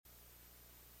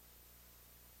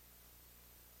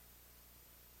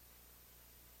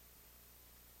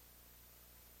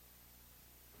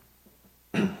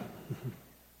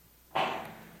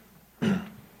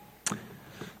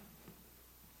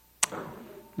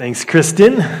Thanks,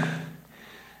 Kristen.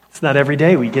 It's not every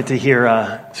day we get to hear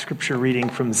a scripture reading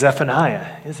from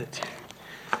Zephaniah, is it?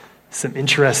 Some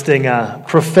interesting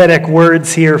prophetic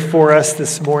words here for us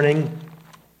this morning.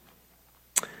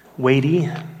 Weighty.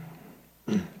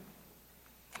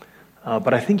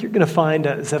 But I think you're going to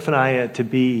find Zephaniah to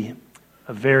be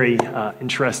a very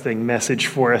interesting message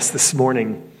for us this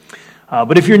morning.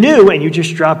 But if you're new and you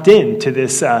just dropped in to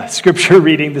this scripture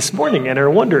reading this morning and are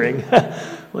wondering,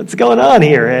 what's going on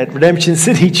here at Redemption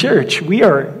City Church?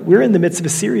 We're in the midst of a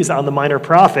series on the minor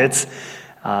prophets,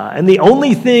 and the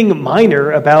only thing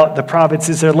minor about the prophets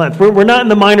is their length. We're not in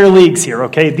the minor leagues here,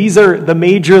 okay? These are the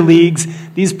major leagues.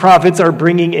 These prophets are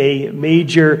bringing a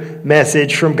major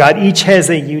message from God. Each has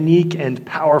a unique and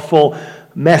powerful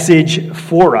message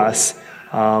for us,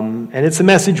 and it's a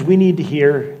message we need to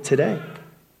hear today.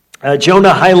 Jonah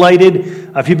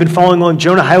highlighted, if you've been following along,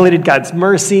 Jonah highlighted God's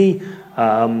mercy.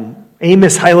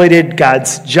 Amos highlighted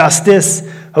God's justice.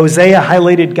 Hosea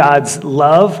highlighted God's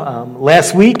love.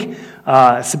 Last week,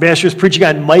 Sebastian was preaching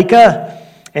on Micah,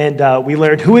 and we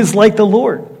learned who is like the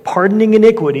Lord, pardoning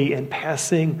iniquity and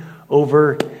passing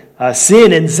over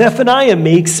sin. And Zephaniah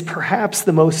makes perhaps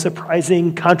the most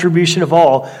surprising contribution of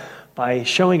all by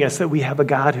showing us that we have a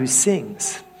God who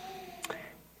sings.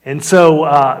 And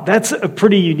so that's a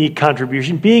pretty unique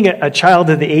contribution. Being a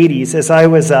child of the 80s, as I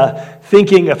was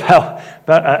thinking about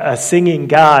a singing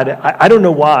God, I don't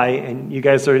know why, and you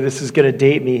guys this is going to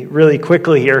date me really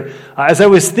quickly here. As I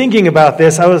was thinking about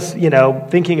this, I was,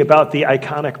 thinking about the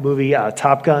iconic movie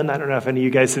Top Gun. I don't know if any of you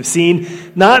guys have seen.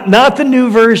 Not the new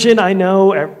version. I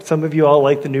know some of you all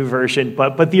like the new version,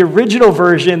 but the original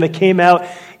version that came out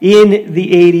in the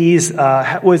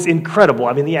 80s was incredible.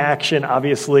 I mean, the action,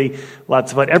 obviously,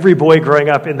 lots of fun. Every boy growing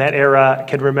up in that era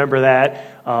can remember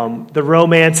that. The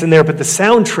romance in there, but the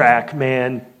soundtrack,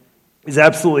 man, is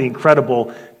absolutely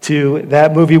incredible to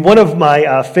that movie. One of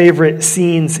my favorite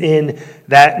scenes in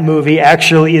that movie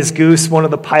actually is Goose, one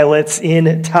of the pilots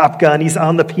in Top Gun. He's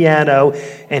on the piano,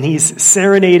 and he's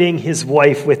serenading his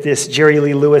wife with this Jerry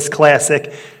Lee Lewis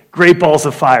classic, Great Balls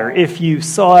of Fire. If you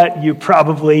saw it, you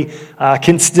probably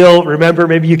can still remember.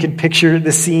 Maybe you can picture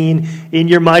the scene in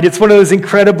your mind. It's one of those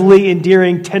incredibly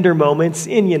endearing, tender moments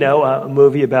in, a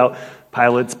movie about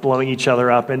pilots blowing each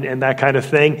other up and that kind of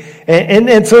thing.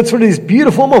 And so it's one of these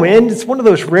beautiful moments. And it's one of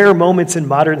those rare moments in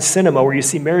modern cinema where you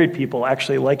see married people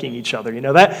actually liking each other.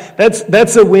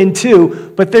 That's a win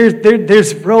too. But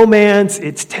there's romance,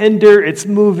 it's tender, it's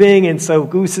moving. And so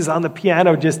Goose is on the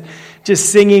piano just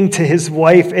singing to his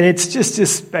wife. And it's just a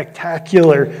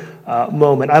spectacular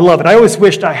moment. I love it. I always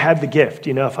wished I had the gift.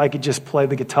 If I could just play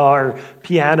the guitar,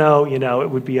 piano, it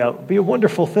would be a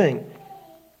wonderful thing.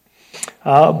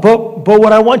 But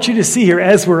what I want you to see here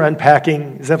as we're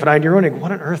unpacking Zephaniah, and you're wondering,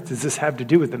 what on earth does this have to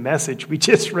do with the message we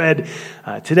just read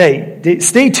today?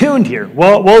 Stay tuned here.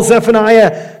 While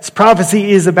Zephaniah's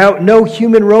prophecy is about no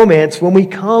human romance, when we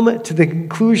come to the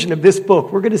conclusion of this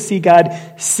book, we're going to see God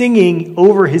singing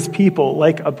over his people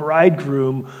like a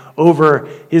bridegroom over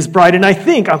his bride. And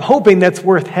I'm hoping that's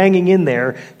worth hanging in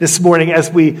there this morning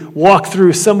as we walk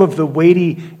through some of the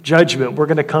weighty judgment. We're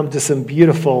going to come to some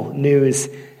beautiful news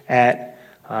at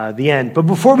the end. But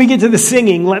before we get to the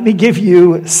singing, let me give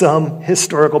you some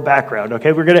historical background,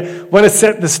 okay? We're going to want to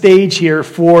set the stage here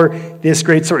for this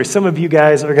great story. Some of you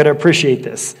guys are going to appreciate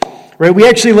this, right? We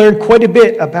actually learned quite a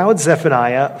bit about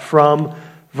Zephaniah from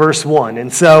verse 1.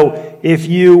 And so if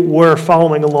you were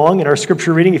following along in our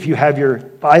scripture reading, if you have your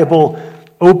Bible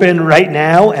open right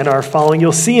now and are following,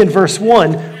 you'll see in verse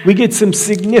 1, we get some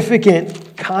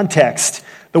significant context.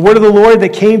 The word of the Lord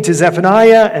that came to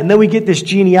Zephaniah, and then we get this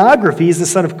genealogy. He's the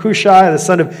son of Cushai, the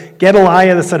son of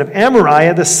Gedaliah, the son of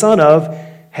Amariah, the son of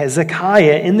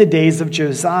Hezekiah, in the days of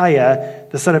Josiah,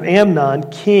 the son of Amnon,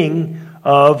 king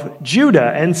of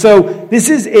Judah. And so this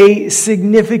is a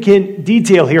significant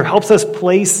detail here. Helps us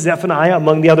place Zephaniah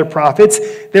among the other prophets.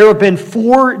 There have been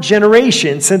 4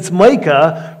 generations since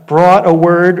Micah brought a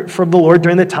word from the Lord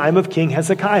during the time of King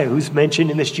Hezekiah, who's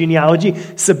mentioned in this genealogy.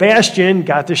 Sebastian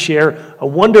got to share a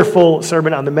wonderful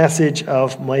sermon on the message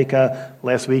of Micah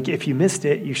last week. If you missed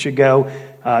it, you should go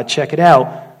check it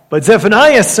out. But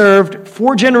Zephaniah served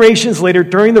 4 generations later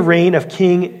during the reign of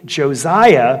King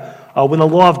Josiah, when the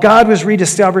law of God was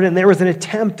rediscovered and there was an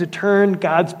attempt to turn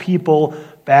God's people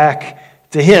back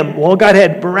to him. While God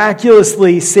had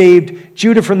miraculously saved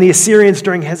Judah from the Assyrians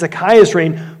during Hezekiah's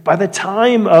reign, by the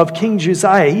time of King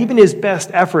Josiah, even his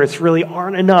best efforts really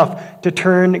aren't enough to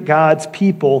turn God's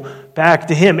people back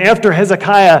to him. After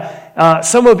Hezekiah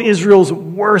some of Israel's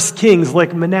worst kings,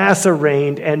 like Manasseh,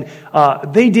 reigned, and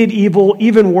they did evil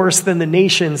even worse than the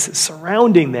nations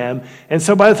surrounding them. And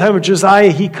so by the time of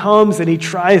Josiah, he comes and he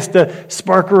tries to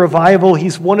spark a revival.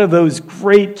 He's one of those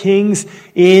great kings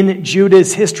in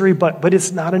Judah's history, but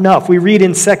it's not enough. We read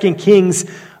in 2 Kings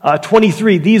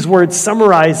 23 these words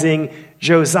summarizing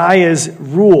Josiah's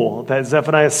rule that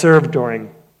Zephaniah served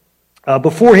during.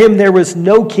 Before him there was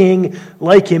no king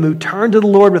like him who turned to the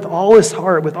Lord with all his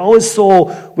heart, with all his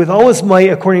soul, with all his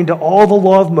might, according to all the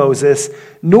law of Moses,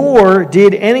 nor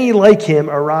did any like him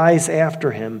arise after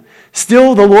him.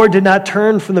 Still the Lord did not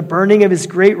turn from the burning of his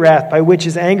great wrath by which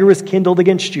his anger was kindled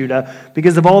against Judah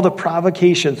because of all the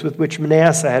provocations with which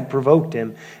Manasseh had provoked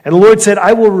him. And the Lord said,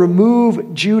 I will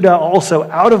remove Judah also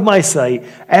out of my sight,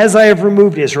 as I have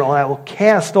removed Israel, and I will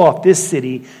cast off this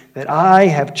city that I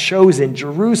have chosen,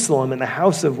 Jerusalem, in the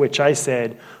house of which I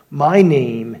said, my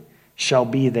name shall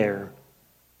be there.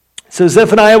 So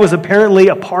Zephaniah was apparently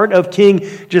a part of King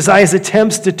Josiah's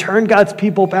attempts to turn God's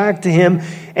people back to him,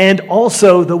 and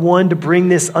also the one to bring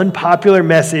this unpopular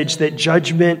message that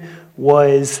judgment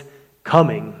was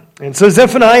coming. And so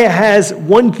Zephaniah has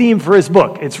one theme for his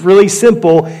book. It's really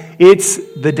simple. It's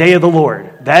the day of the Lord.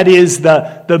 That is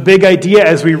the big idea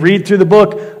as we read through the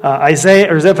book.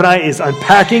 Zephaniah is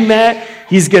unpacking that.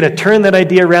 He's going to turn that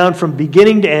idea around from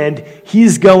beginning to end.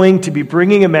 He's going to be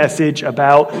bringing a message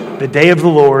about the day of the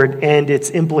Lord and its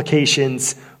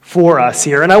implications for us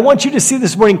here. And I want you to see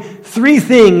this morning 3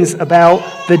 things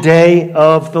about the day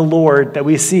of the Lord that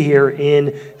we see here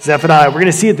in Zephaniah. We're going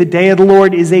to see that the day of the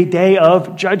Lord is a day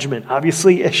of judgment.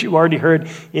 Obviously, as you already heard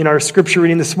in our scripture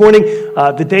reading this morning,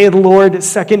 the day of the Lord,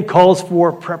 second, calls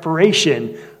for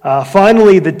preparation.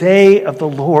 Finally, the day of the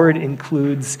Lord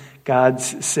includes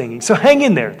God's singing. So hang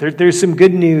in there. There's some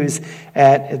good news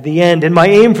at the end. And my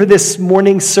aim for this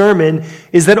morning's sermon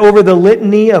is that over the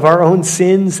litany of our own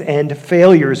sins and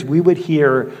failures, we would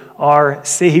hear our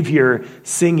Savior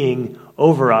singing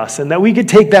over us, and that we could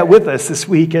take that with us this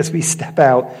week as we step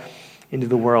out into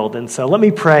the world. And so let me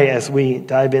pray as we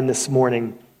dive in this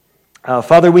morning.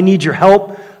 Father, we need your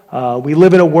help. We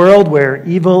live in a world where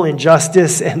evil,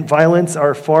 injustice, and violence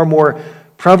are far more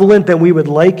prevalent than we would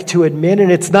like to admit.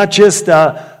 And it's not just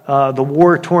the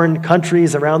war-torn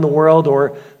countries around the world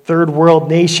or third world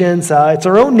nations. It's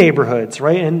our own neighborhoods,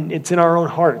 right? And it's in our own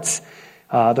hearts.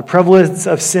 The prevalence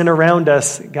of sin around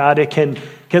us, God, it can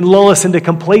lull us into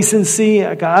complacency,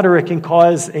 God, or it can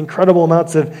cause incredible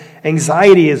amounts of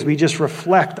anxiety as we just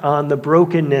reflect on the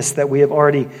brokenness that we have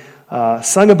already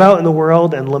sung about in the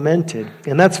world and lamented.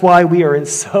 And that's why we are in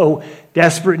so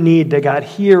desperate need to, God,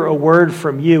 hear a word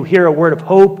from you, hear a word of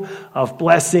hope, of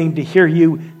blessing, to hear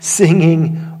you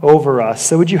singing over us.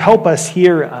 So would you help us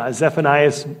hear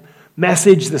Zephaniah's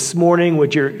message this morning?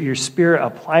 Would your Spirit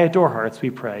apply it to our hearts, we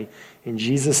pray. In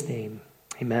Jesus' name,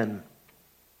 amen.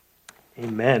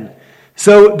 Amen.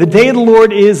 So the day of the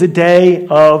Lord is a day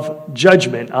of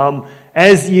judgment.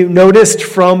 As you noticed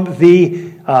from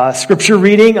the scripture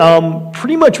reading,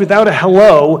 pretty much without a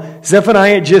hello,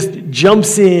 Zephaniah just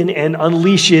jumps in and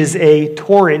unleashes a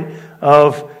torrent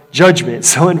of judgment.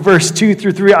 So in verse 2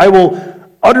 through 3, I will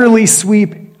utterly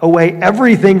sweep away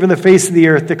everything from the face of the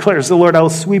earth, declares the Lord. I will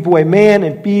sweep away man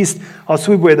and beast. I'll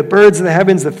sweep away the birds of the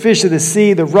heavens, the fish of the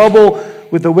sea, the rubble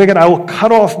with the wicked. I will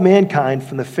cut off mankind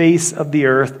from the face of the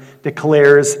earth,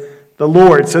 declares the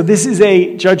Lord. So this is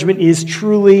a judgment is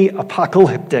truly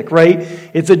apocalyptic, right?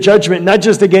 It's a judgment not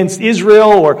just against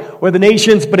Israel or the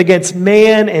nations, but against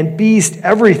man and beast,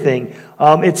 everything.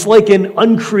 It's like an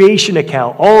uncreation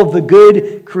account. All of the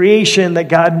good creation that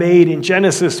God made in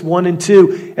Genesis 1 and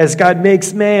 2, as God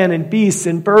makes man and beasts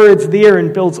and birds of the air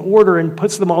and builds order and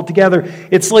puts them all together.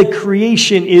 It's like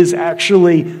creation is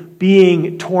actually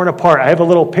being torn apart. I have a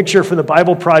little picture from the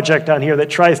Bible Project on here that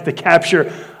tries to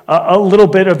capture a little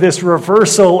bit of this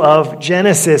reversal of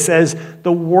Genesis as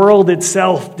the world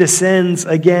itself descends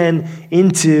again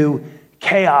into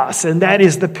chaos. And that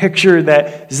is the picture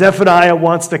that Zephaniah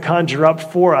wants to conjure up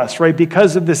for us, right?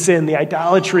 Because of the sin, the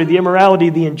idolatry, the immorality,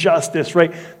 the injustice,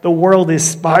 right? The world is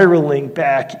spiraling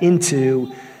back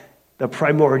into the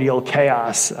primordial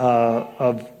chaos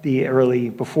of the early,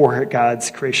 before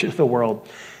God's creation of the world.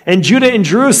 And Judah and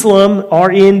Jerusalem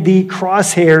are in the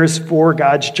crosshairs for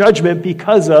God's judgment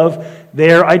because of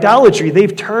their idolatry.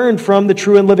 They've turned from the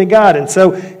true and living God. And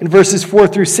so in verses 4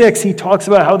 through 6, he talks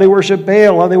about how they worship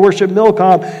Baal, how they worship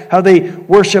Milcom, how they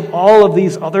worship all of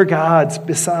these other gods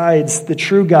besides the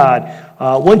true God.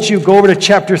 Once you go over to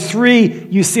chapter 3,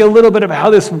 you see a little bit of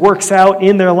how this works out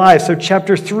in their lives. So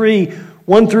chapter 3,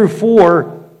 1 through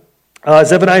 4,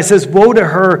 Zephaniah says, "Woe to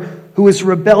her who who is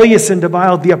rebellious and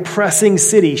defiled, the oppressing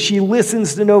city. She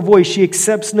listens to no voice. She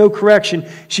accepts no correction.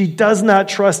 She does not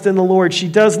trust in the Lord. She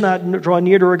does not draw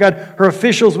near to her God. Her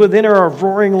officials within her are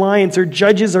roaring lions. Her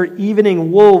judges are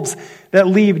evening wolves that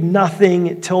leave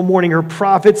nothing till morning. Her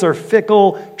prophets are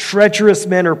fickle, treacherous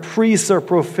men. Her priests are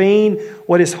profane.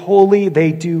 What is holy,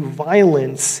 they do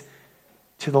violence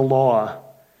to the law.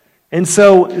 And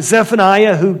so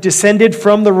Zephaniah, who descended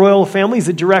from the royal family, is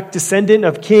a direct descendant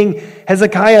of King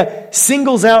Hezekiah,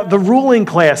 singles out the ruling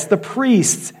class, the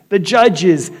priests, the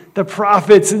judges, the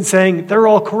prophets, and saying they're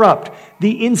all corrupt.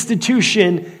 The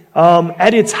institution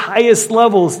at its highest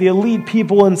levels, the elite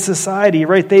people in society,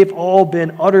 right? They've all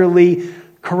been utterly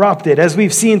corrupted. As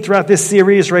we've seen throughout this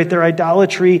series, right, their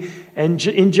idolatry and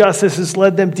injustice has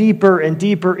led them deeper and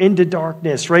deeper into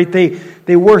darkness, right?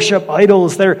 They worship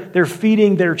idols. They're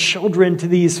feeding their children to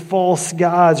these false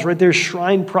gods, right? There's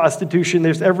shrine prostitution.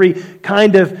 There's every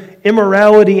kind of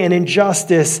immorality and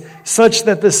injustice such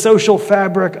that the social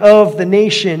fabric of the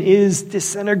nation is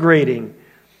disintegrating,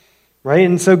 right?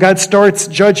 And so God starts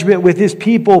judgment with his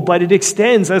people, but it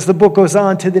extends as the book goes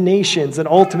on to the nations, and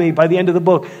ultimately, by the end of the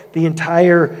book, the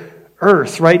entire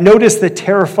earth, right? Notice the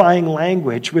terrifying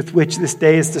language with which this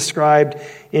day is described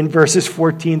in verses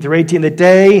 14 through 18.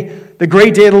 The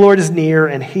great day of the Lord is near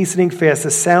and hastening fast. The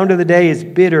sound of the day is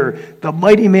bitter. The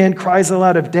mighty man cries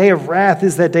aloud. A day of wrath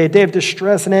is that day, a day of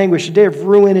distress and anguish, a day of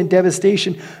ruin and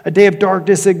devastation, a day of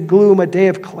darkness and gloom, a day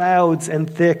of clouds and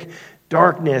thick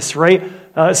darkness, right?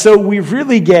 So we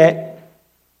really get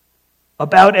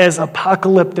about as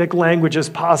apocalyptic language as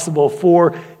possible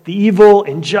for the evil,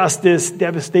 injustice,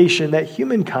 devastation that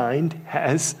humankind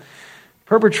has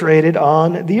perpetrated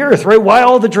on the earth, right? Why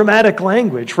all the dramatic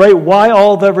language, right? Why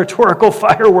all the rhetorical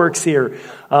fireworks here?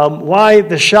 Why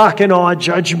the shock and awe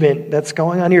judgment that's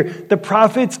going on here? The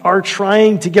prophets are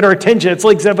trying to get our attention. It's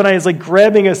like Zephaniah is like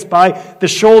grabbing us by the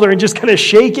shoulder and just kind of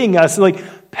shaking us, like,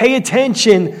 pay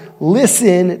attention,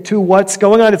 listen to what's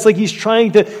going on. It's like he's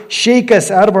trying to shake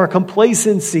us out of our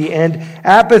complacency and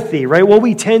apathy, right? Well,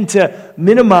 we tend to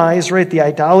minimize, right, the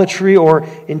idolatry or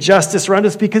injustice around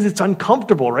us because it's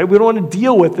uncomfortable, right? We don't want to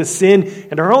deal with the sin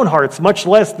in our own hearts, much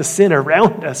less the sin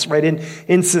around us, right,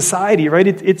 in society, right?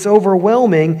 It's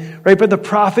overwhelming, right? But the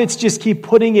prophets just keep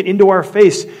putting it into our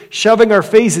face, shoving our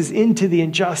faces into the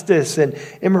injustice and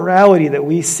immorality that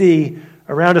we see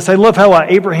around us. I love how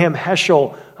Abraham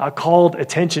Heschel called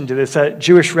attention to this, a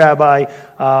Jewish rabbi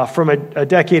from a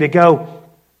decade ago.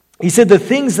 He said, the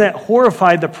things that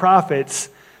horrified the prophets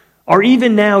are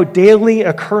even now daily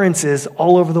occurrences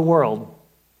all over the world.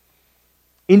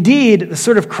 Indeed, the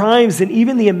sort of crimes and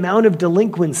even the amount of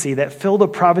delinquency that fill the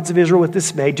prophets of Israel with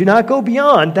dismay do not go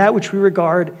beyond that which we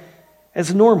regard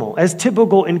as normal, as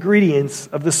typical ingredients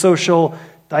of the social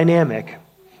dynamic.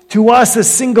 To us, a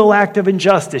single act of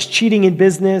injustice, cheating in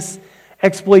business,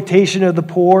 exploitation of the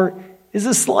poor, is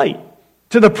a slight.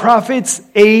 To the prophets,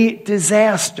 a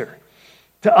disaster.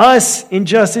 To us,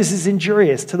 injustice is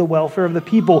injurious to the welfare of the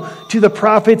people. To the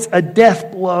prophets, a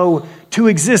death blow to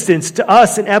existence. To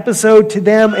us, an episode. To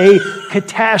them, a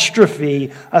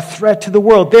catastrophe, a threat to the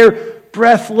world. Their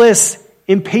breathless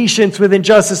impatience with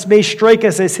injustice may strike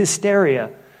us as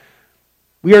hysteria.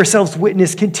 We ourselves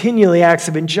witness continually acts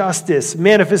of injustice,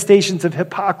 manifestations of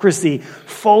hypocrisy,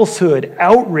 falsehood,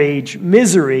 outrage,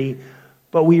 misery,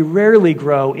 but we rarely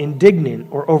grow indignant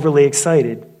or overly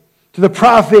excited. To the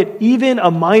prophet, even a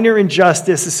minor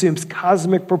injustice assumes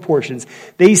cosmic proportions.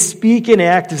 They speak and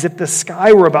act as if the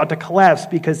sky were about to collapse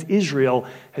because Israel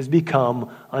has become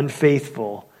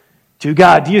unfaithful to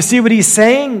God. Do you see what he's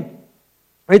saying?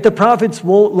 Right? The prophets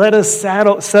won't let us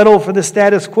settle for the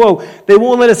status quo. They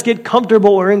won't let us get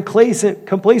comfortable or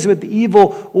complacent with the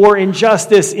evil or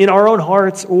injustice in our own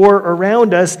hearts or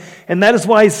around us. And that is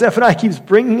why Zephaniah keeps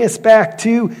bringing us back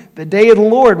to the day of the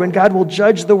Lord when God will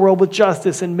judge the world with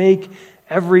justice and make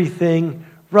everything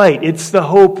right. It's the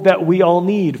hope that we all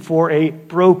need for a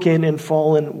broken and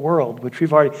fallen world, which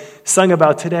we've already sung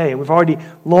about today. And we've already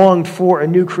longed for a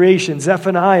new creation.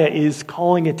 Zephaniah is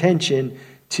calling attention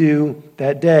to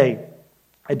that day,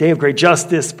 a day of great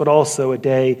justice, but also a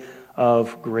day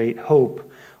of great hope.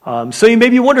 So you may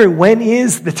be wondering, when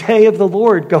is the day of the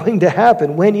Lord going to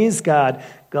happen? When is God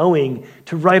going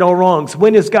to right all wrongs?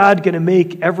 When is God going to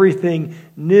make everything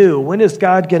new? When is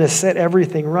God going to set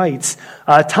everything right?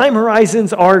 Time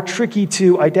horizons are tricky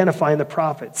to identify in the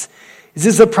prophets. Is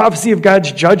this a prophecy of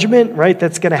God's judgment, right,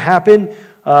 that's going to happen?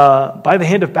 by the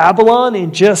hand of Babylon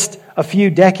in just a few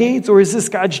decades? Or is this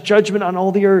God's judgment on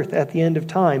all the earth at the end of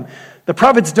time? The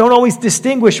prophets don't always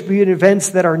distinguish between events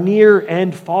that are near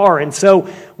and far. And so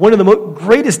one of the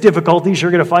greatest difficulties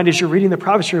you're going to find as you're reading the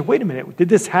prophets, you're, wait a minute, did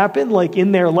this happen like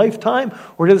in their lifetime,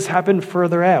 or did this happen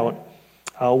further out?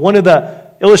 One of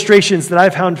the illustrations that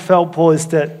I've found helpful is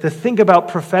to think about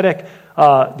prophetic,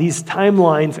 these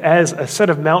timelines as a set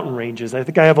of mountain ranges. I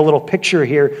think I have a little picture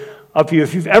here of you.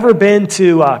 If you've ever been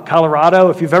to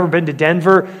Colorado, if you've ever been to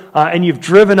Denver, and you've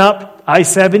driven up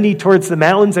I-70 towards the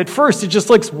mountains, at first it just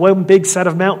looks one big set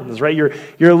of mountains, right?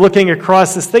 You're looking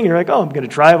across this thing, you're like, oh, I'm going to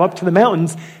drive up to the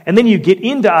mountains, and then you get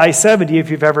into I-70, if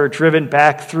you've ever driven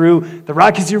back through the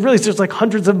Rockies, you realize there's like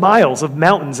hundreds of miles of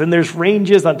mountains, and there's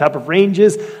ranges on top of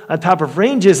ranges on top of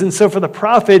ranges, and so for the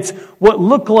prophets, what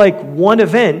looked like one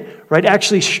event, right,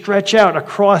 actually stretch out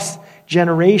across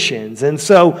generations. And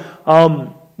so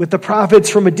with the prophets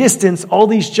from a distance, all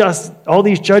these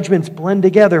judgments blend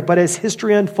together. But as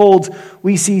history unfolds,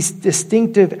 we see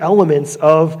distinctive elements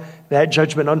of that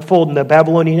judgment unfold in the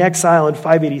Babylonian exile in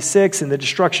 586, and the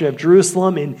destruction of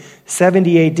Jerusalem in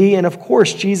 70 AD. And of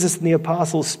course, Jesus and the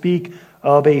apostles speak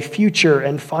of a future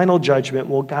and final judgment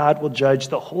where God will judge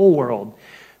the whole world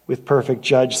with perfect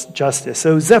justice.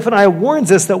 So Zephaniah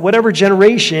warns us that whatever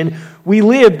generation we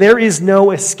live, there is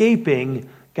no escaping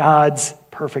God's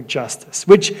perfect justice,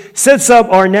 which sets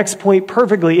up our next point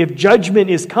perfectly. If judgment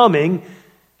is coming,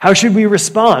 how should we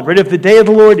respond? Right? If the day of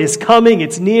the Lord is coming,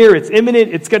 it's near, it's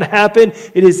imminent, it's going to happen,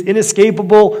 it is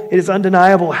inescapable, it is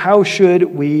undeniable, how should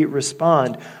we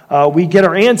respond? We get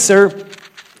our answer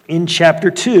in chapter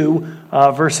 2,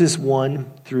 verses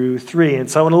 1 through 3.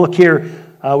 And so I want to look here.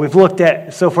 We've looked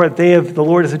at so far the day of the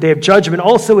Lord is a day of judgment,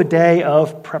 also a day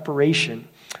of preparation.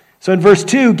 So in verse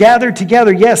 2, gather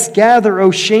together, yes, gather, O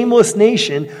shameless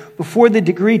nation, before the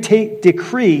decree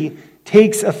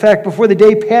takes effect, before the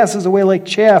day passes away like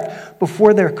chaff,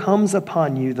 before there comes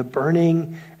upon you the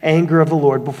burning anger of the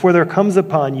Lord, before there comes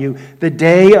upon you the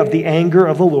day of the anger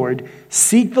of the Lord.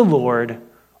 Seek the Lord,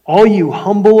 all you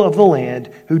humble of the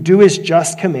land, who do his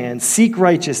just command. Seek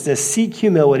righteousness, seek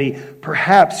humility.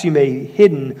 Perhaps you may be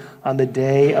hidden on the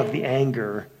day of the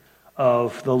anger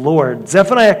of the Lord.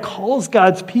 Zephaniah calls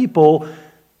God's people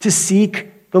to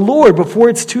seek the Lord before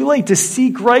it's too late, to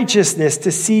seek righteousness,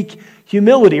 to seek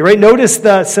humility, right? Notice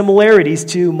the similarities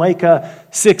to Micah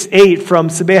 6:8 from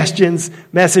Sebastian's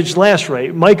message last,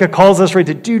 right? Micah calls us, right,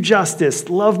 to do justice,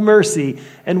 love mercy,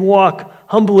 and walk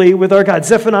humbly with our God.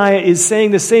 Zephaniah is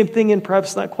saying the same thing in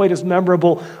perhaps not quite as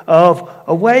memorable of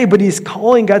a way, but he's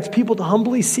calling God's people to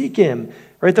humbly seek him,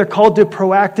 right? They're called to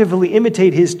proactively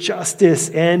imitate his justice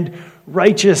and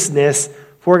righteousness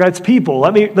for God's people.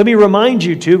 Let me remind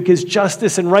you too, because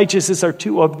justice and righteousness are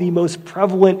two of the most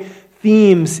prevalent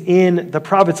themes in the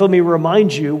prophets. Let me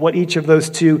remind you what each of those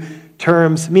two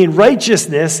terms mean.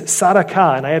 Righteousness,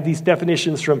 tzedakah, and I have these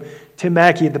definitions from Tim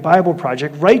Mackey at the Bible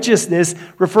Project. Righteousness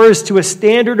refers to a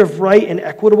standard of right and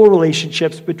equitable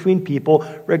relationships between people,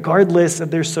 regardless of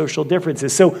their social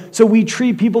differences. So we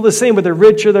treat people the same, whether they're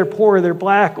rich or they're poor, or they're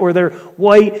black or they're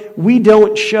white. We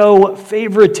don't show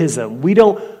favoritism. We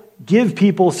don't give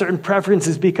people certain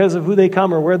preferences because of who they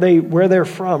come or where they're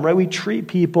from, right? We treat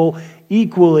people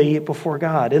equally before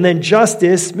God. And then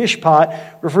justice,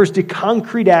 mishpat, refers to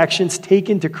concrete actions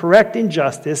taken to correct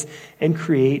injustice and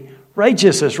create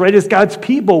righteousness, right? As God's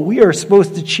people, we are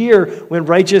supposed to cheer when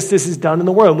righteousness is done in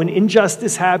the world. When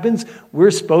injustice happens,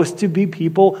 we're supposed to be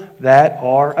people that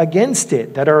are against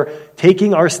it, that are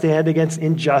taking our stand against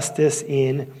injustice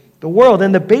in the world.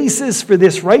 And the basis for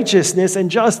this righteousness and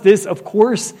justice, of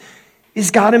course, is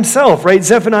God himself, right?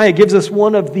 Zephaniah gives us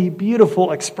one of the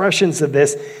beautiful expressions of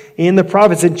this in the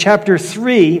prophets. In chapter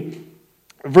 3,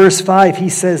 verse 5, he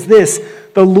says this,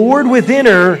 "The Lord within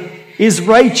her is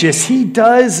righteous. He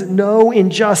does no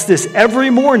injustice. Every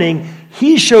morning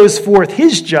he shows forth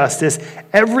his justice.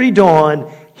 Every dawn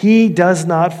he does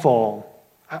not fall."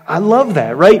 I love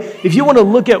that, right? If you want to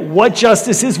look at what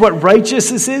justice is, what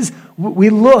righteousness is, we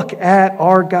look at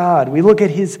our God. We look at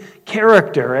his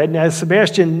character. And as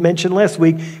Sebastian mentioned last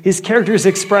week, his character is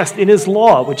expressed in his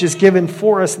law, which is given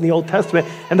for us in the Old Testament.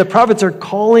 And the prophets are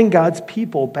calling God's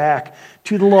people back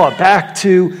to the law, back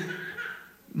to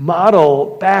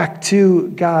model, back to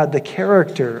God, the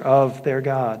character of their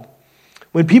God.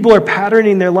 When people are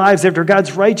patterning their lives after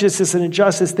God's righteousness and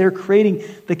injustice, they're creating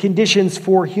the conditions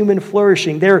for human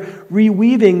flourishing. They're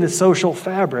reweaving the social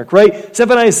fabric, right?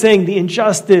 Zephaniah is saying the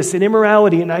injustice and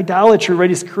immorality and idolatry,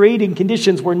 right, is creating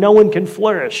conditions where no one can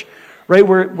flourish, right?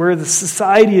 Where the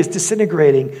society is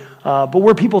disintegrating, but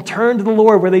where people turn to the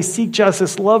Lord, where they seek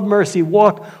justice, love mercy,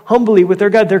 walk humbly with their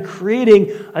God. They're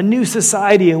creating a new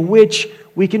society in which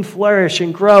we can flourish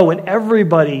and grow, and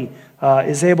everybody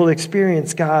is able to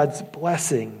experience God's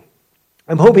blessing.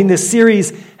 I'm hoping this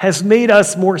series has made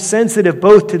us more sensitive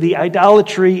both to the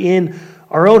idolatry in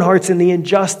our own hearts and the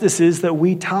injustices that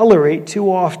we tolerate too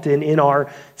often in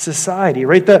our society,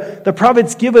 right? The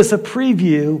prophets give us a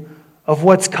preview of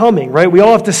what's coming, right? We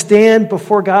all have to stand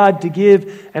before God to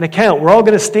give an account. We're all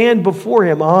going to stand before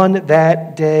him on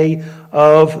that day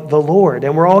of the Lord,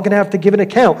 and we're all going to have to give an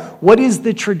account. What is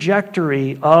the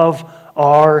trajectory of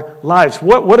our lives?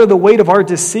 What are the weight of our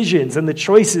decisions and the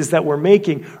choices that we're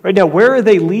making right now? Where are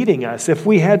they leading us if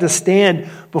we had to stand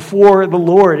before the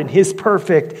Lord in his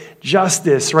perfect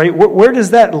justice, right? Where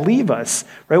does that leave us,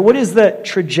 right? What is the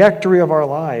trajectory of our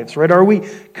lives, right? Are we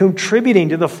contributing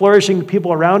to the flourishing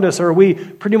people around us, or are we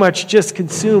pretty much just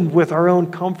consumed with our own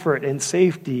comfort and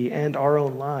safety and our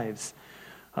own lives?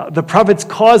 The prophets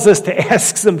cause us to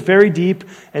ask some very deep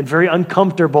and very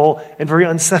uncomfortable and very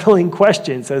unsettling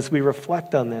questions as we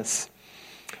reflect on this.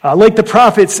 Like the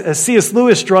prophets, C.S.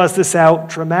 Lewis draws this out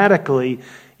dramatically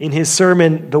in his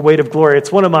sermon, The Weight of Glory.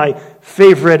 It's one of my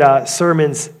favorite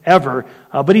sermons ever.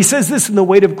 But he says this in The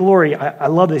Weight of Glory. I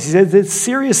love this. He says it's a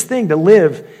serious thing to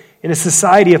live in a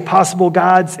society of possible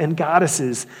gods and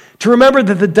goddesses, to remember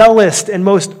that the dullest and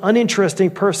most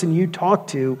uninteresting person you talk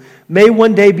to may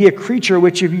one day be a creature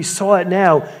which, if you saw it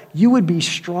now, you would be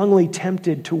strongly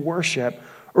tempted to worship,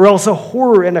 or else a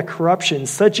horror and a corruption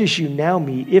such as you now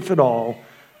meet, if at all,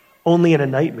 only in a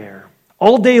nightmare.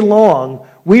 All day long,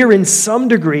 we are in some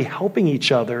degree helping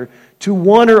each other to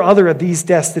one or other of these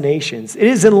destinations. It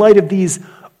is in light of these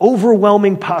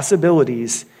overwhelming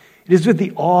possibilities, it is with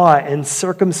the awe and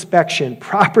circumspection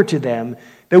proper to them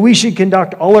that we should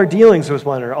conduct all our dealings with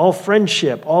one another, all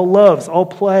friendship, all loves, all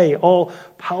play, all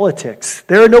politics.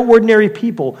 There are no ordinary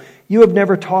people. You have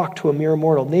never talked to a mere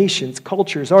mortal. Nations,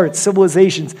 cultures, arts,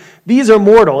 civilizations, these are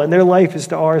mortal, and their life is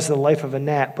to ours the life of a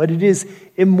gnat. But it is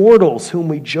immortals whom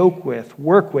we joke with,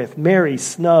 work with, marry,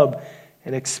 snub,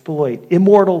 and exploit.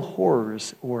 Immortal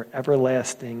horrors or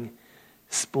everlasting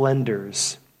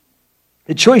splendors.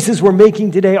 The choices we're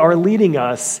making today are leading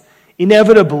us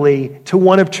inevitably to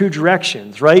one of two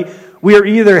directions, right? We are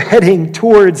either heading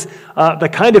towards the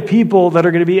kind of people that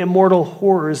are going to be immortal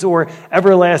horrors or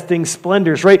everlasting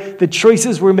splendors, right? The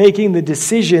choices we're making, the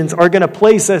decisions are going to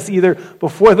place us either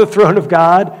before the throne of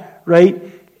God, right?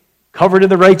 Covered in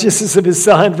the righteousness of his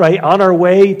Son, right? On our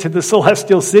way to the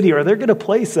celestial city, or they're going to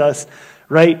place us,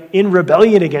 right, in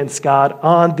rebellion against God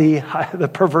on the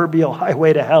proverbial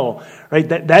highway to hell, right?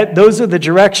 Those are the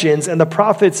directions, and the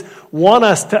prophets want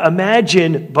us to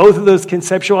imagine both of those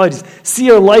conceptualities, see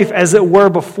our life as it were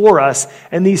before us,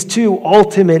 and these two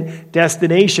ultimate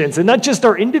destinations. And not just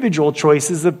our individual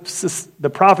choices, the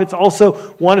prophets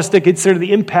also want us to consider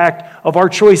the impact of our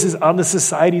choices on the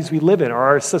societies we live in. Are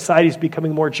our societies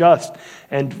becoming more just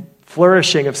and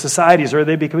flourishing of societies? Or are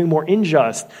they becoming more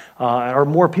unjust? Are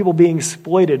more people being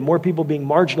exploited, more people being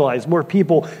marginalized, more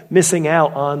people missing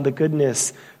out on the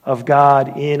goodness of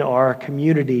God in our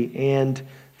community and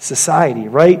society,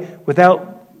 right?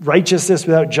 Without righteousness,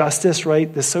 without justice,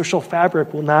 right, the social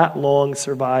fabric will not long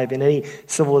survive in any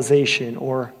civilization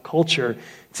or culture.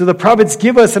 So the prophets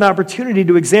give us an opportunity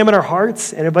to examine our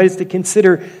hearts and invite us to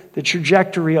consider the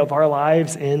trajectory of our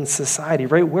lives and society,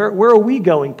 right? Where are we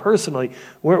going personally?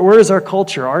 Where is our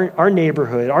culture, our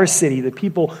neighborhood, our city, the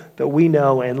people that we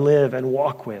know and live and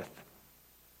walk with?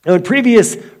 Now, in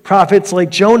previous prophets like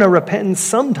Jonah, repentance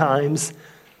sometimes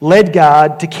led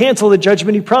God to cancel the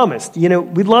judgment he promised. We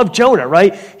love Jonah,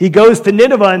 right? He goes to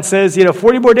Nineveh and says,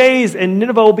 40 more days and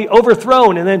Nineveh will be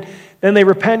overthrown. And then they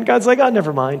repent. God's like,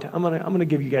 never mind. I'm gonna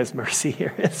give you guys mercy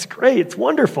here. It's great. It's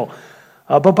wonderful.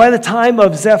 But by the time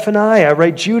of Zephaniah,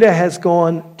 right, Judah has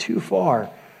gone too far,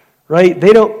 right?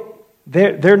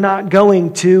 They're not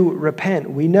going to repent.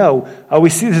 We know.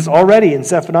 We see this already in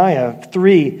Zephaniah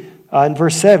 3 in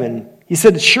verse 7. He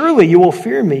said, surely you will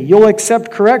fear me. You'll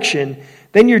accept correction.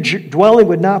 Then your dwelling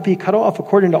would not be cut off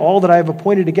according to all that I have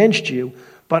appointed against you.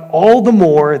 But all the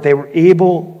more they were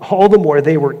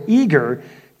eager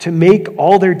to make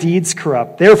all their deeds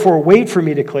corrupt. Therefore, wait for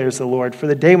me, declares the Lord, for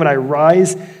the day when I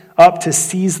rise up to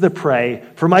seize the prey.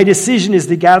 For my decision is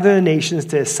to gather the nations,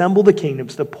 to assemble the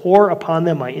kingdoms, to pour upon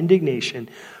them my indignation.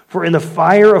 For in the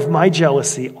fire of my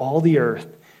jealousy, all the earth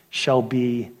shall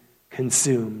be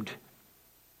consumed.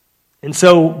 And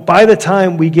so by the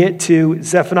time we get to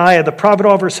Zephaniah, the prophet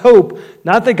offers hope,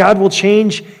 not that God will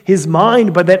change his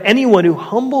mind, but that anyone who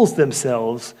humbles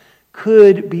themselves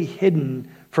could be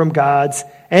hidden from God's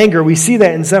anger. We see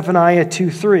that in Zephaniah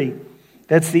 2:3.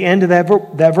 That's the end of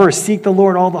that verse. Seek the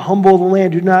Lord, all the humble of the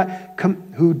land,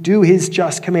 who do his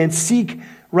just commands. Seek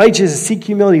righteousness, seek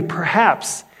humility.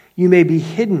 Perhaps you may be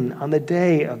hidden on the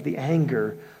day of the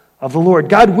anger of the Lord.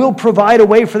 God will provide a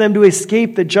way for them to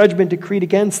escape the judgment decreed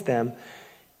against them.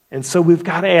 And so we've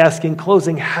got to ask in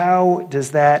closing, how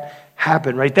does that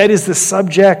happen, right? That is the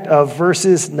subject of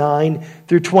verses 9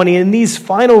 through 20. In these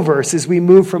final verses, we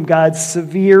move from God's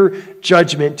severe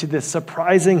judgment to the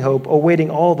surprising hope awaiting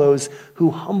all those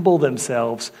who humble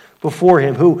themselves before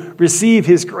him, who receive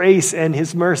his grace and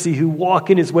his mercy, who walk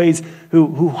in his ways,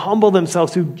 who humble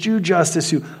themselves, who do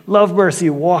justice, who love mercy,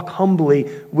 who walk humbly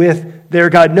with their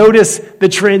God. Notice the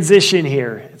transition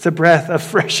here. It's a breath of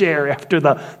fresh air after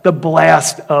the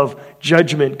blast of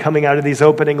judgment coming out of these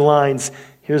opening lines.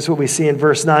 Here's what we see in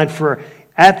verse 9. For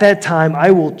at that time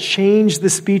I will change the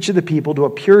speech of the people to a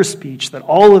pure speech, that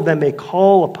all of them may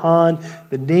call upon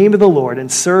the name of the Lord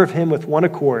and serve him with one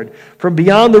accord. From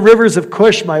beyond the rivers of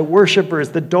Cush, my worshipers,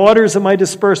 the daughters of my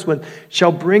dispersed ones,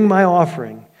 shall bring my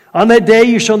offering. On that day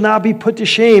you shall not be put to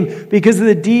shame because of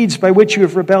the deeds by which you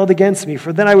have rebelled against me.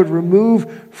 For then I would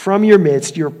remove from your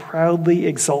midst your proudly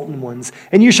exultant ones.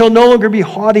 And you shall no longer be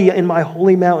haughty in my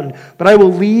holy mountain, but I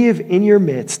will leave in your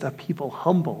midst a people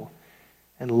humble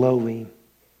and lowly.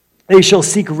 They shall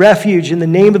seek refuge in the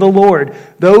name of the Lord.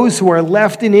 Those who are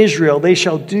left in Israel, they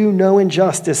shall do no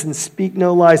injustice and speak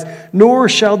no lies, nor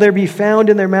shall there be found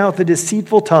in their mouth a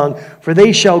deceitful tongue, for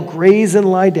they shall graze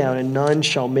and lie down, and none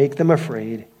shall make them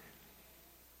afraid.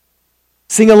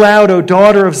 Sing aloud, O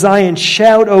daughter of Zion.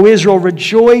 Shout, O Israel.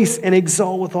 Rejoice and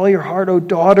exult with all your heart, O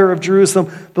daughter of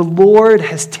Jerusalem. The Lord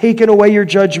has taken away your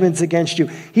judgments against you.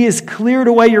 He has cleared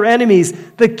away your enemies.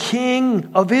 The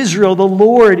King of Israel, the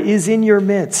Lord, is in your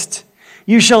midst.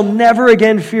 You shall never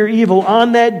again fear evil.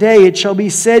 On that day it shall be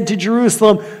said to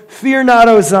Jerusalem, fear not,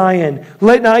 O Zion.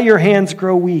 Let not your hands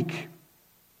grow weak.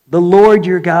 The Lord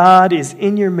your God is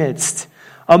in your midst,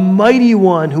 a mighty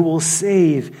one who will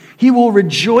save. He will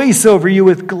rejoice over you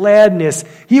with gladness.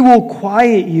 He will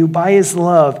quiet you by his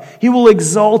love. He will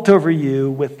exult over you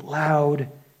with loud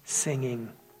singing.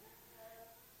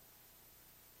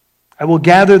 I will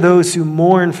gather those who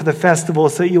mourn for the festival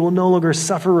so that you will no longer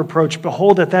suffer reproach.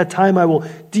 Behold, at that time I will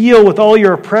deal with all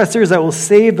your oppressors. I will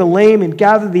save the lame and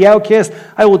gather the outcast.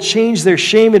 I will change their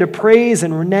shame into praise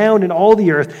and renown in all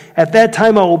the earth. At that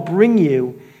time I will bring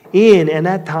you in, and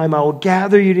that time I will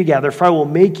gather you together, for I will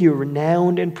make you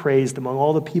renowned and praised among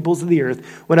all the peoples of the earth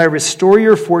when I restore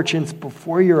your fortunes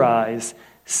before your eyes,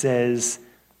 says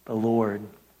the Lord.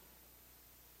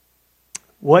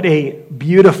 What a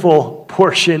beautiful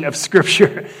portion of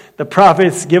Scripture. The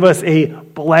prophets give us a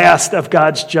blast of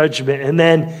God's judgment, and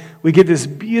then we get this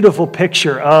beautiful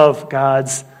picture of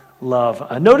God's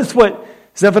love. Notice what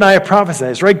Zephaniah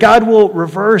prophesies, right? God will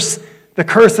reverse the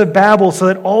curse of Babel so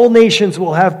that all nations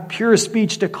will have pure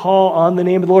speech to call on the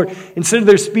name of the Lord. Instead of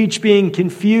their speech being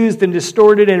confused and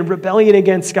distorted and rebellion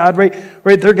against God, right,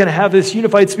 they're going to have this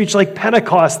unified speech like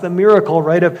Pentecost, the miracle,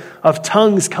 right, of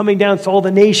tongues coming down so all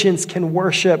the nations can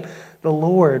worship the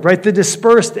Lord, right? The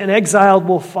dispersed and exiled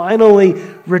will finally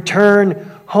return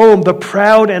home. The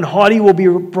proud and haughty will be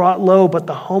brought low, but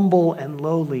the humble and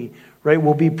lowly, right,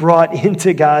 will be brought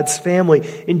into God's family.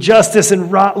 Injustice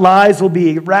and lies will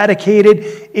be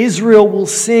eradicated. Israel will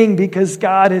sing because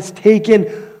God has taken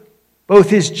both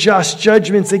his just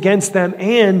judgments against them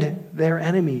and their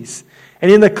enemies.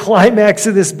 And in the climax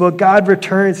of this book, God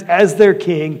returns as their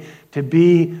king to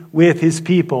be with his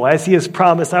people. As he has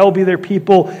promised, I will be their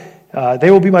people, they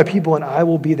will be my people, and I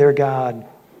will be their God.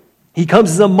 He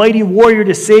comes as a mighty warrior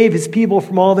to save his people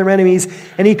from all their enemies,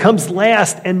 and he comes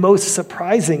last and most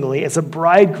surprisingly as a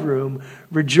bridegroom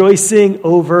rejoicing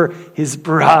over his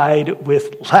bride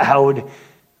with loud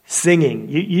singing.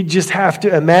 You just have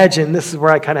to imagine, this is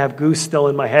where I kind of have Goose still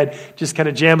in my head, just kind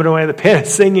of jamming away in the pan,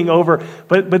 singing over.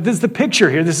 But this is the picture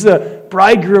here. This is a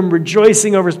bridegroom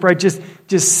rejoicing over his bride, just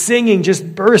singing,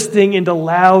 just bursting into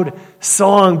loud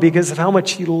song because of how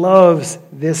much he loves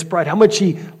this bride, how much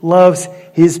he loves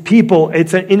his people.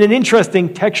 It's in an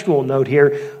interesting textual note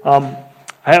here.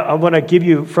 I want to give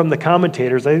you from the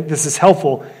commentators. I think this is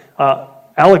helpful.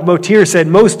 Alec Motir said,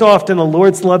 most often the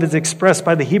Lord's love is expressed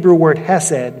by the Hebrew word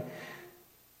hesed.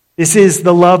 This is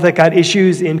the love that God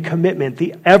issues in commitment,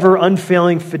 the ever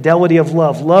unfailing fidelity of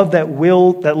love that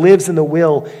lives in the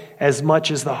will as much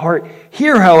as the heart.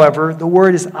 Here, however, the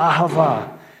word is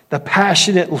ahava, the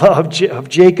passionate love of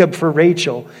Jacob for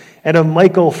Rachel and of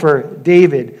Michael for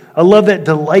David, a love that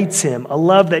delights him, a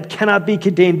love that cannot be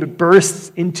contained but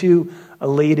bursts into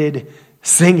elated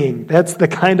singing. That's the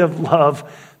kind of love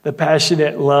the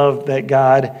passionate love that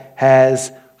God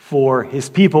has for his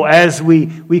people. As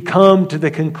we come to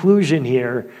the conclusion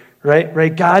here,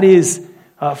 right? God is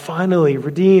finally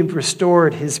redeemed,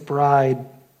 restored his bride,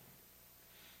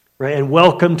 right, and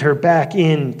welcomed her back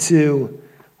into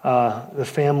the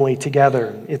family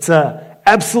together. It's a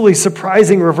absolutely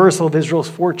surprising reversal of Israel's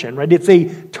fortune, right? It's a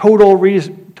total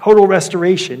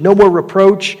restoration. No more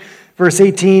reproach, verse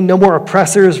 18. No more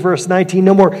oppressors, verse 19.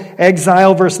 No more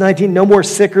exile, verse 19. No more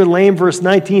sick or lame, verse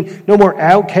 19. No more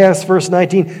outcasts, verse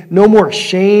 19. No more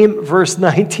shame, verse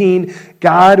 19.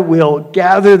 God will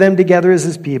gather them together as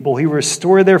his people. He will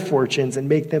restore their fortunes and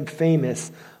make them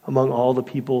famous among all the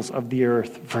peoples of the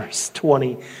earth, verse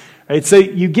 20. Right, so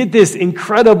you get this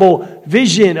incredible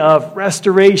vision of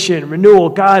restoration, renewal,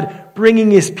 God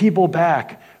bringing his people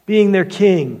back, being their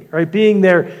king, right? Being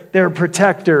their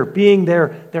protector, being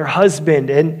their husband,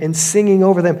 and singing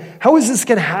over them. How is this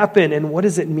going to happen, and what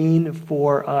does it mean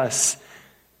for us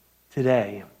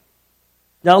today?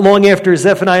 Not long after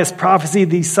Zephaniah's prophecy,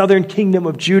 the southern kingdom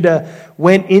of Judah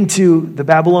went into the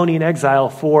Babylonian exile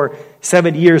for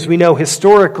 7 years, we know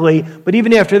historically, but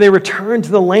even after they returned to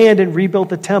the land and rebuilt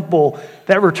the temple,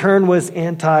 that return was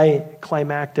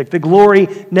anticlimactic. The glory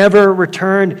never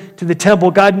returned to the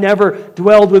temple. God never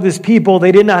dwelled with his people.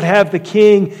 They did not have the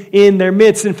king in their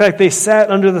midst. In fact, they sat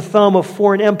under the thumb of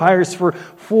foreign empires for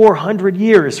 400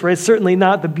 years, right? Certainly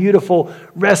not the beautiful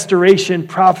restoration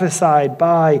prophesied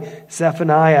by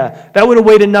Zephaniah. That would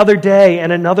await another day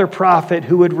and another prophet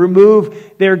who would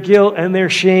remove their guilt and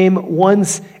their shame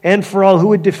once and for all, who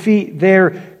would defeat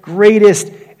their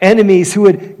greatest enemies, who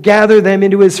would gather them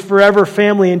into his forever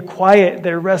family and quiet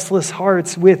their restless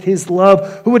hearts with his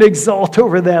love, who would exalt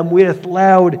over them with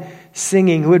loud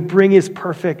singing, who would bring his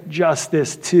perfect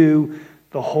justice to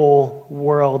the whole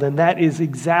world. And that is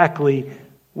exactly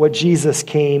what Jesus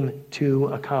came to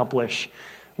accomplish.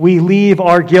 We leave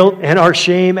our guilt and our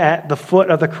shame at the foot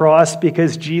of the cross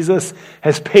because Jesus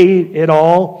has paid it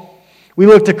all. We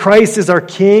look to Christ as our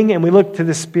King, and we look to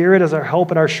the Spirit as our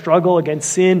help in our struggle against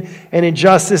sin and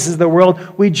injustice in the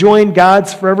world. We join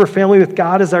God's forever family with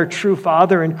God as our true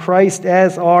Father and Christ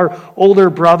as our older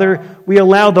brother. We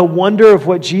allow the wonder of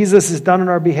what Jesus has done on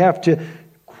our behalf to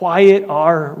quiet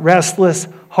our restless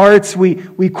hearts.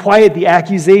 We quiet the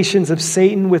accusations of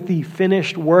Satan with the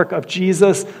finished work of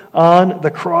Jesus on the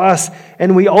cross.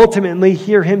 And we ultimately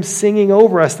hear him singing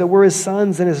over us that we're his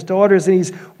sons and his daughters, and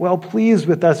he's well pleased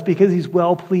with us because he's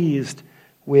well pleased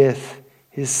with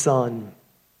his Son.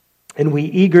 And we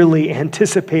eagerly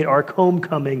anticipate our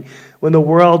homecoming when the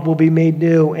world will be made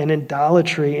new and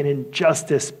idolatry and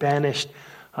injustice banished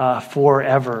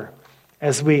forever.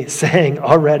 As we sang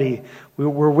already,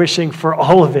 we're wishing for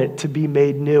all of it to be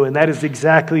made new. And that is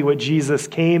exactly what Jesus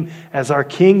came as our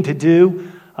King to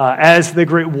do, as the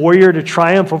great warrior to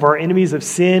triumph over our enemies of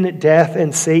sin, death,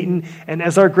 and Satan, and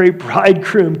as our great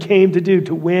bridegroom came to do,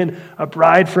 to win a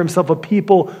bride for himself, a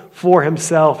people for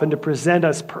himself, and to present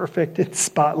us perfect and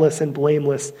spotless and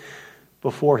blameless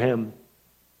before him.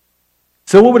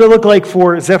 So what would it look like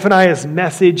for Zephaniah's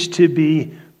message to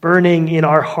be burning in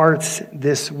our hearts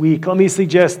this week? Let me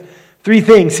suggest 3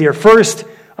 things here. First,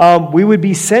 we would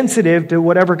be sensitive to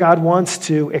whatever God wants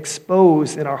to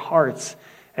expose in our hearts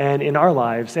and in our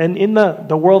lives and in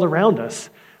the world around us.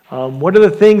 What are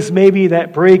the things maybe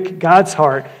that break God's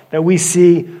heart that we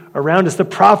see around us? The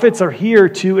prophets are here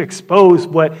to expose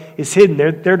what is hidden.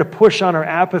 They're to push on our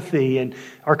apathy and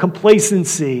our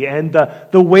complacency and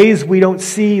the ways we don't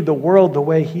see the world the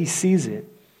way he sees it.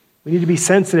 We need to be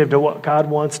sensitive to what God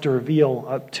wants to reveal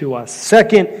up to us.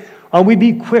 Second, we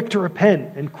be quick to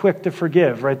repent and quick to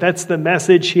forgive, right? That's the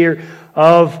message here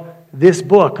of this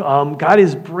book. God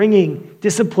is bringing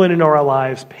discipline into our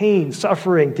lives, pain,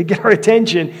 suffering, to get our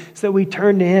attention so that we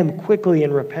turn to him quickly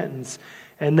in repentance.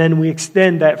 And then we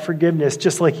extend that forgiveness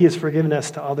just like he has forgiven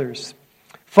us to others.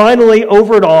 Finally,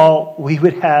 over it all, we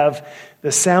would have the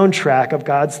soundtrack of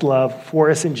God's love for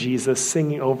us in Jesus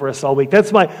singing over us all week.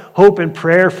 That's my hope and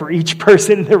prayer for each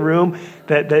person in the room,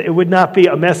 that it would not be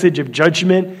a message of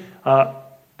judgment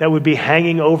that would be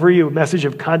hanging over you, a message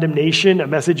of condemnation, a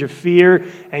message of fear,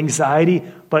 anxiety,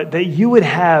 but that you would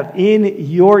have in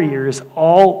your ears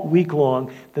all week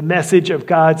long the message of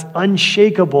God's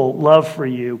unshakable love for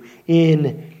you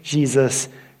in Jesus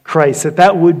Christ.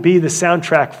 That would be the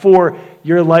soundtrack for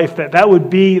your life, that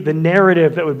would be the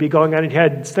narrative that would be going on in your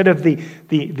head, instead of the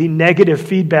negative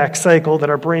feedback cycle that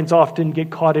our brains often get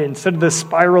caught in, instead of the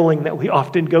spiraling that we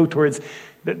often go towards,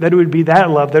 that it would be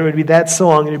that love, that it would be that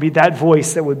song, it would be that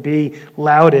voice that would be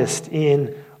loudest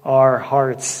in our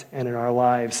hearts and in our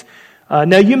lives.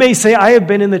 Now you may say, I have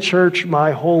been in the church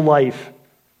my whole life.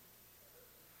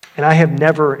 And I have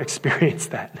never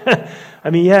experienced that. I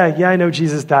mean, yeah, I know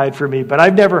Jesus died for me, but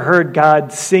I've never heard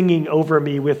God singing over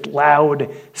me with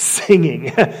loud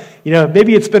singing.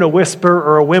 Maybe it's been a whisper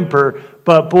or a whimper,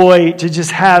 but boy, to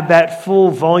just have that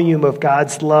full volume of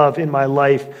God's love in my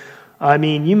life. I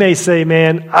mean, you may say,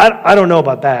 man, I don't know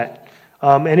about that.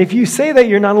 And if you say that,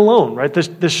 you're not alone, right?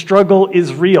 The struggle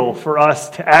is real for us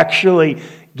to actually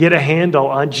get a handle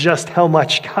on just how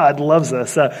much God loves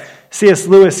us. C.S.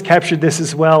 Lewis captured this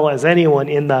as well as anyone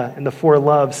in the Four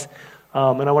Loves.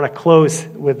 And I want to close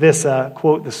with this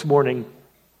quote this morning.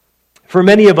 For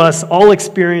many of us, all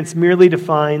experience merely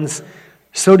defines,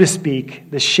 so to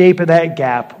speak, the shape of that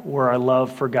gap where our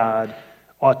love for God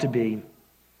ought to be.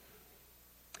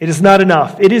 It is not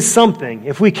enough. It is something.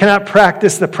 If we cannot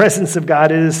practice the presence of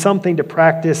God, it is something to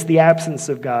practice the absence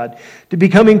of God, to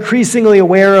become increasingly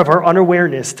aware of our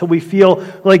unawareness till we feel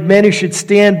like men who should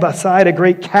stand beside a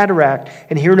great cataract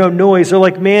and hear no noise, or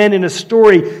like man in a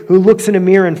story who looks in a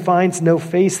mirror and finds no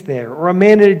face there, or a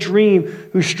man in a dream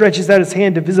who stretches out his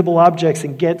hand to visible objects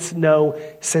and gets no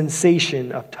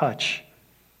sensation of touch.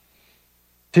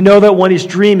 To know that one is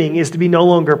dreaming is to be no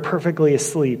longer perfectly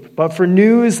asleep. But for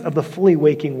news of the fully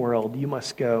waking world, you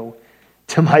must go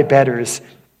to my betters.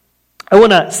 I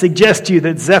want to suggest to you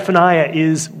that Zephaniah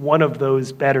is one of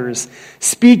those betters,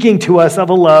 speaking to us of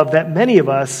a love that many of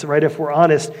us, right, if we're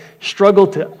honest, struggle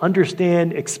to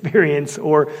understand, experience,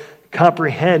 or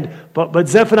comprehend. But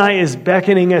Zephaniah is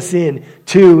beckoning us in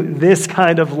to this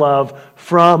kind of love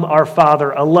from our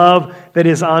Father, a love that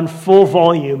is on full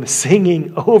volume,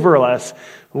 singing over us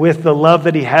with the love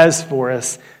that he has for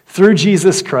us through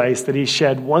Jesus Christ that he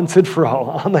shed once and for all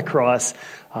on the cross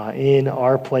in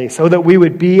our place, so that we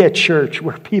would be a church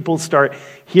where people start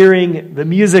hearing the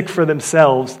music for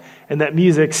themselves and that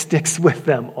music sticks with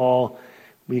them all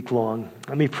week long.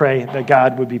 Let me pray that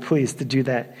God would be pleased to do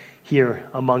that here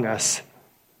among us.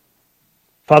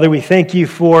 Father, we thank you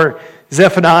for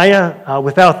Zephaniah.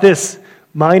 Without this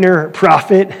minor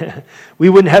prophet, we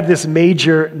wouldn't have this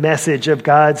major message of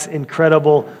God's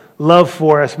incredible love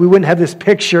for us. We wouldn't have this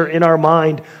picture in our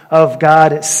mind of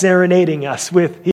God serenading us with